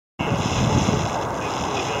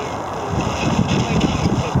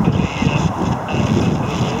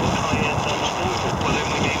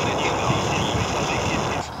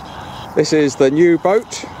This is the new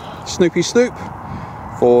boat, Snoopy-Sloop,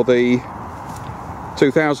 for the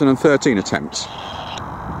 2013 attempt.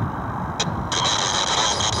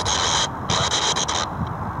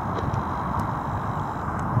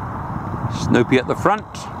 Snoopy at the front,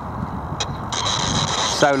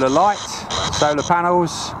 solar light, solar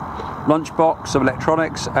panels, lunchbox of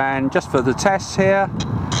electronics, and just for the tests here,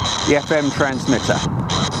 the FM transmitter.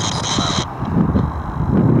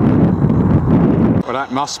 Well,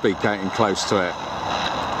 that must be getting close to it.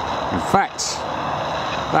 In fact,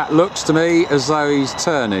 that looks to me as though he's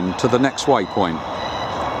turning to the next waypoint.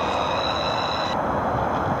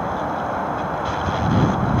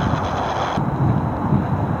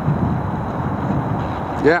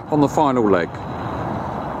 Yeah, on the final leg.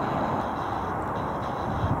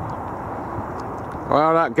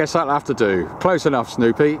 Well, I guess that'll have to do. Close enough,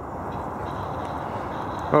 Snoopy.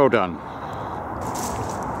 Well done.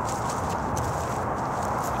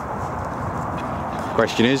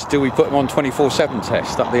 Question is, do we put him on 24/7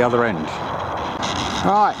 test up the other end?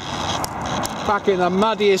 Right, back in the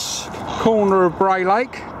muddiest corner of Bray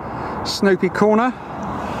Lake, Snoopy Corner,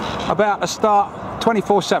 about to start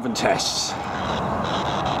 24/7 tests.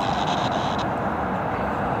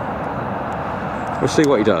 We'll see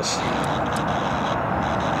what he does.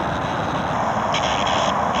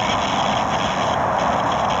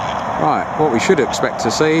 Right, what we should expect to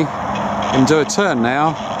see him do a turn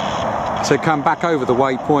now to come back over the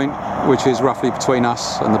waypoint, which is roughly between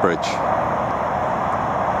us and the bridge.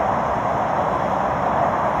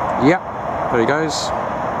 Yep, there he goes.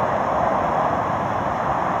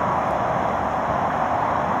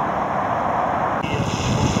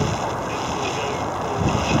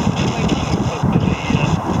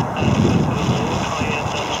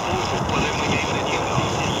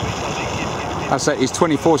 That's at his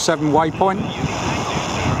 24/7 waypoint.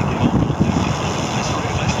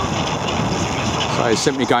 So he's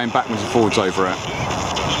simply going backwards and forwards over it.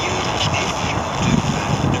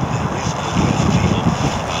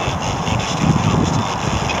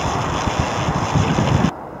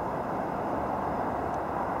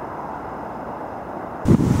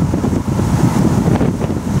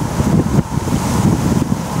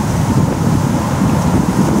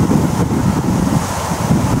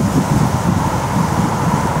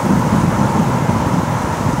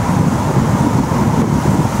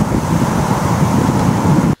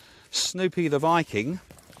 Snoopy the Viking,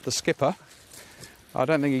 the skipper, I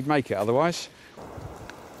don't think he'd make it otherwise.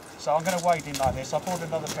 So I'm going to wade in like this. I bought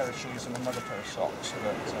another pair of shoes and another pair of socks. So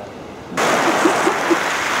that,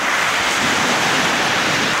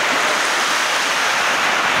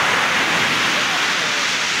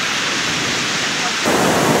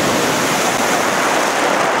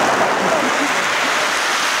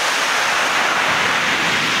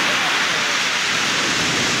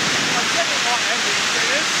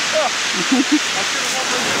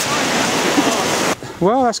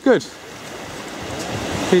 well, that's good.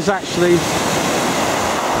 He's actually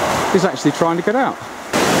trying to get out.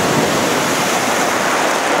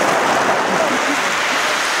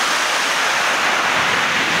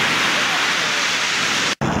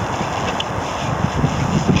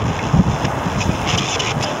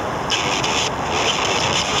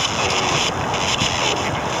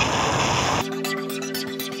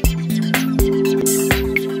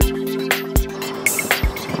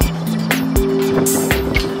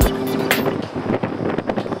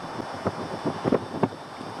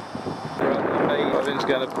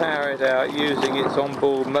 Going to power it out using its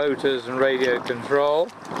onboard motors and radio control.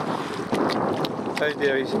 Oh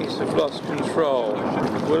dear, he seems to have lost control.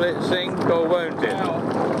 Will it sink or won't it?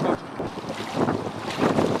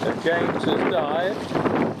 So James has dived.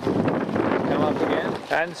 Come up again.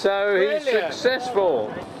 And so he's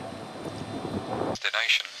successful.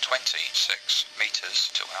 Destination 26 metres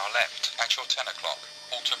to our left. Actual 10 o'clock.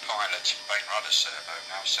 Autopilot. Main rudder servo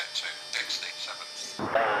now set to 67.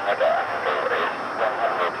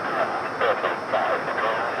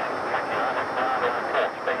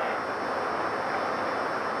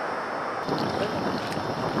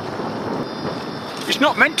 It's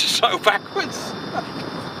not meant to sail backwards.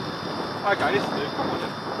 Okay, this will do. Come on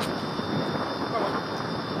then. Come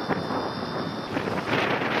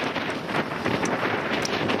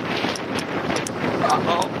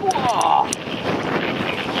on. Whoa.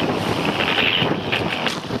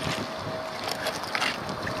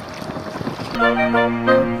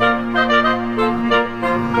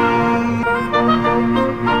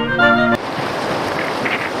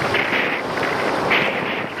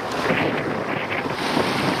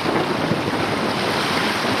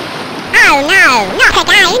 Oh no, not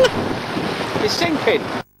again! It's sinking.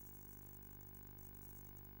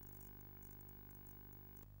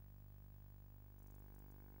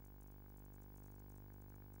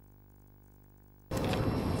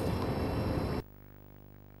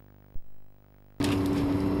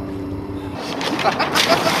 Snoopy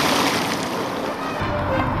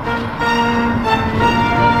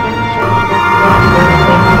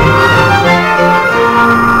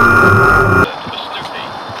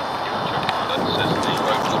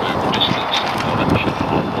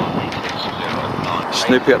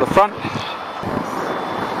at the front.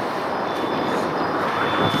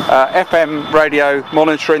 FM radio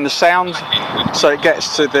monitoring the sound, so it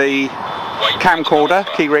gets to the camcorder,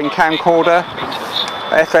 keyring camcorder,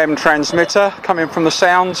 FM transmitter coming from the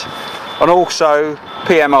sound, and also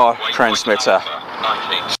PMR transmitter.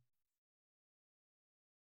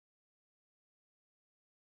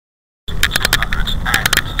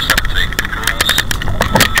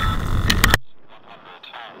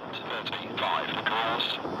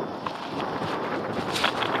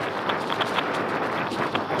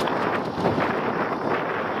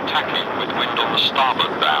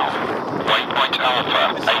 Starboard bow. Waypoint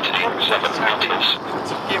Alpha, 87 metres.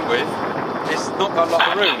 To begin with, it's not got a lot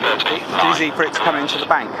of room. It's easy for it to come into the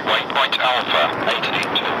bank. Waypoint Alpha, 82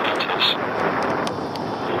 metres.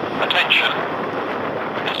 Attention.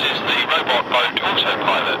 This is the robot boat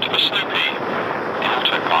autopilot for Snoopy. The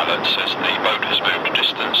autopilot says the boat has moved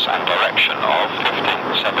distance and direction of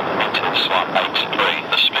 57 metres, 183.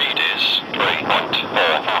 The speed is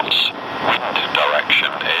 3.4 knots. Wind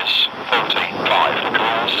direction is 45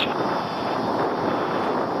 degrees.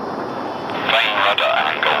 Vane rudder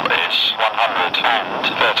angle is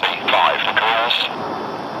 135 degrees.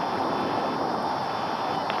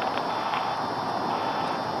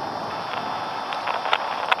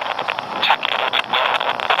 Tacking with wind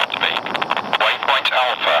speed. Waypoint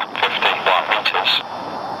Alpha, 51 metres.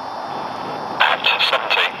 At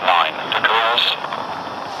 79 degrees.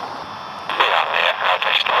 We are near our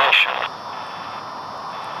destination.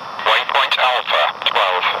 Waypoint Alpha,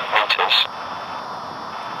 12 metres.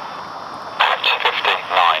 At 59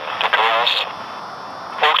 degrees.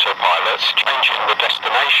 Autopilot's changing the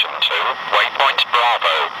destination to Waypoint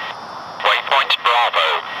Bravo. Waypoint Bravo,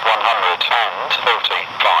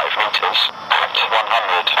 145 metres. At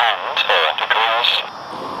 104 degrees.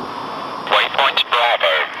 Waypoint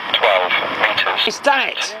Bravo, 12 metres. Is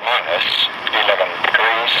that? Minus 11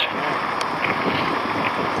 degrees.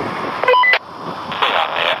 We are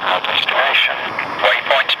near our destination.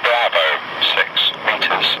 Waypoint Bravo, 6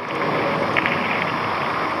 metres.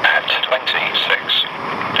 At 26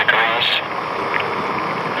 degrees.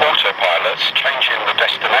 Autopilot's changing the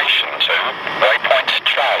destination to Waypoint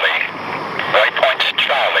Charlie. Waypoint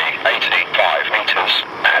Charlie, 85 metres.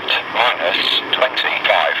 At minus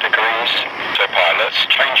 25 degrees. Autopilot's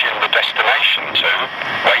changing the destination to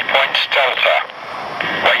Waypoint Delta.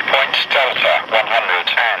 Waypoint Delta,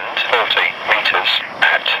 140 metres.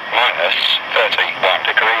 At minus 31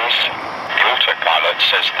 degrees. The autopilot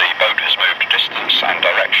says the boat has moved distance and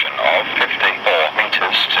direction of 54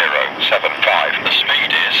 metres, 075. The speed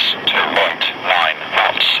is 2.9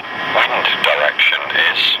 knots. Wind direction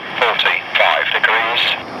is 45 degrees.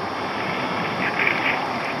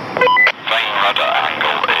 Vane rudder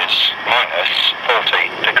angle is minus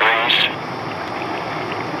 40 degrees.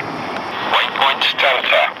 Waypoint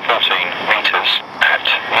Delta, 14 metres. At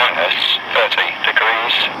minus 30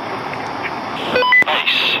 degrees.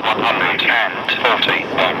 Base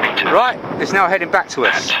 141 metres. Right, it's now heading back to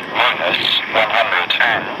us. At minus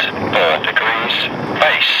 104 degrees.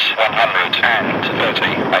 Base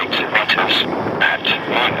 138 metres. At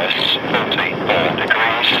minus 44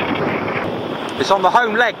 degrees. It's on the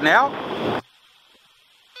home leg now.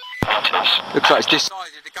 Meters. Looks like it's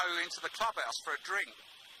decided to go into the clubhouse for a drink.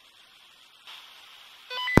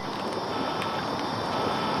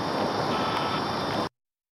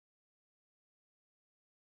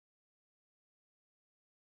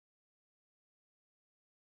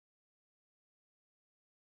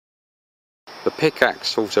 The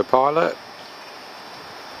pickaxe autopilot.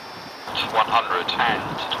 129.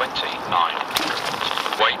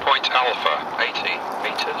 Waypoint Alpha, 80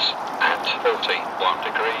 metres. At 41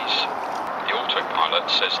 degrees. The autopilot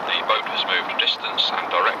says the boat has moved distance and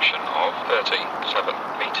direction of 37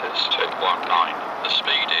 metres, 219. The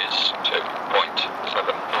speed is 2.7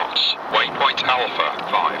 knots. Waypoint Alpha,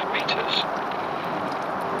 5 metres.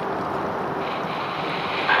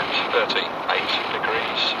 At 38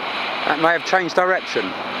 degrees. That may have changed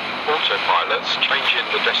direction. Autopilot's changing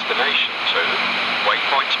the destination to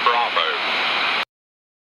Waypoint Bravo.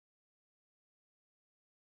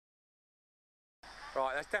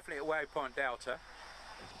 Right, that's definitely a Waypoint Delta.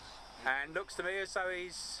 And looks to me as though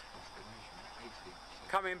he's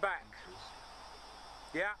coming back.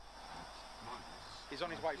 Yeah? He's on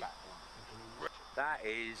his way back. That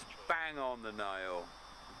is bang on the nail.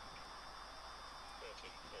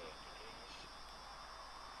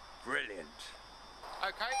 Brilliant.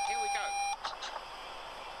 Okay, here we go.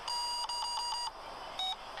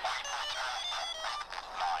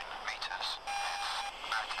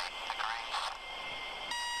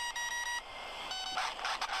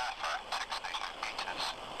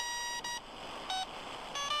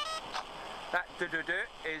 That do-do-do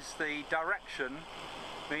is the direction,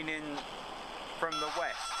 meaning from the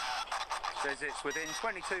west. Says it's within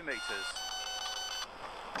 22 metres.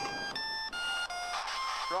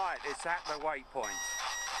 Right, it's at the waypoint.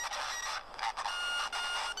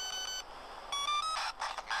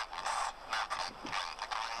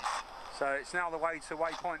 So it's now the way to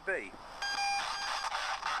waypoint B.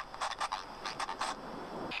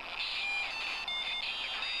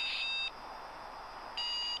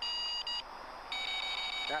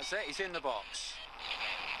 That's it, he's in the box.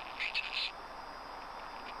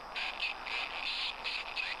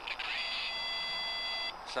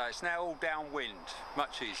 So it's now all downwind,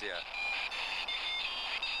 much easier.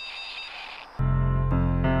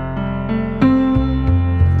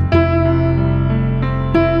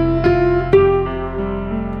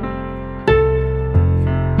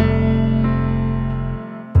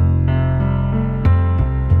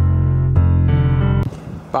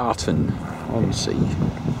 Barton on sea.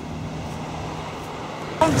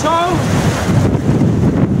 On tow!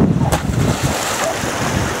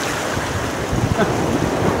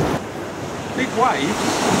 Big wave.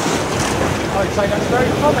 I'd say that's very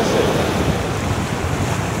promising.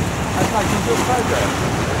 That's making good progress.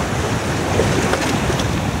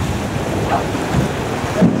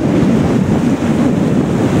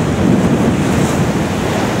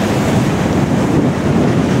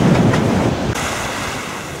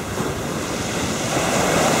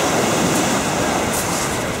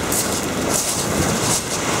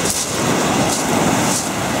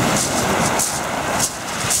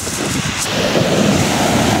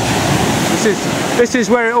 This is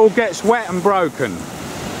where it all gets wet and broken.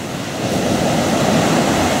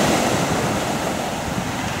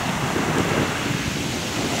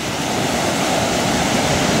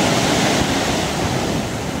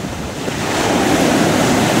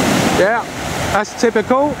 Yeah, that's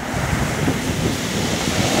typical.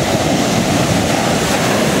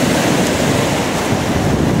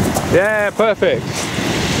 Yeah, perfect.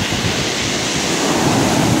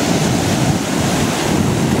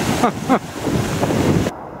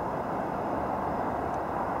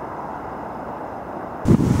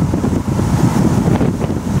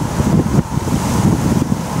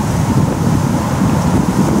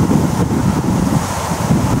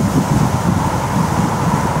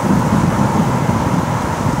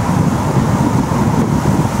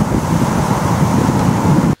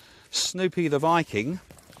 Snoopy the Viking,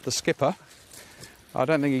 the skipper, I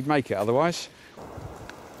don't think he'd make it otherwise.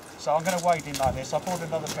 So I'm going to wade in like this. I bought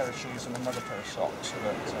another pair of shoes and another pair of socks. So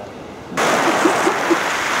that,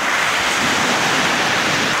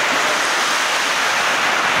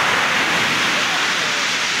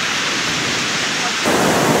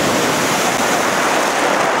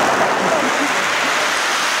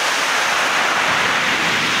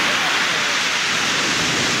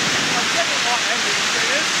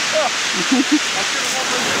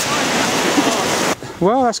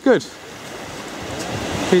 Well, that's good.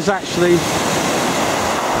 He's actually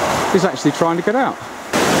trying to get out.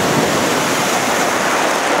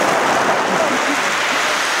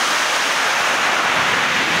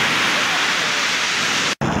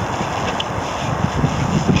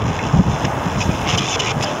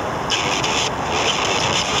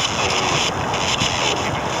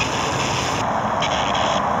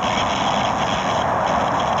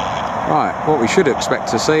 Right, what we should expect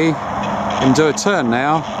to see him do a turn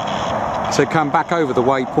now to come back over the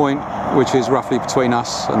waypoint, which is roughly between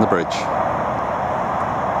us and the bridge.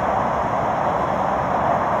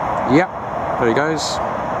 Yep, there he goes.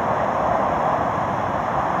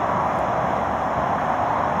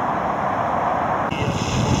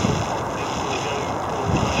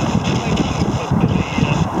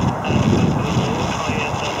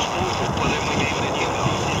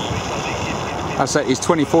 That's at his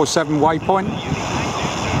 24/7 waypoint.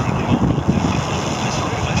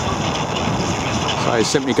 So he's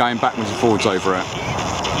simply going backwards and forwards over it.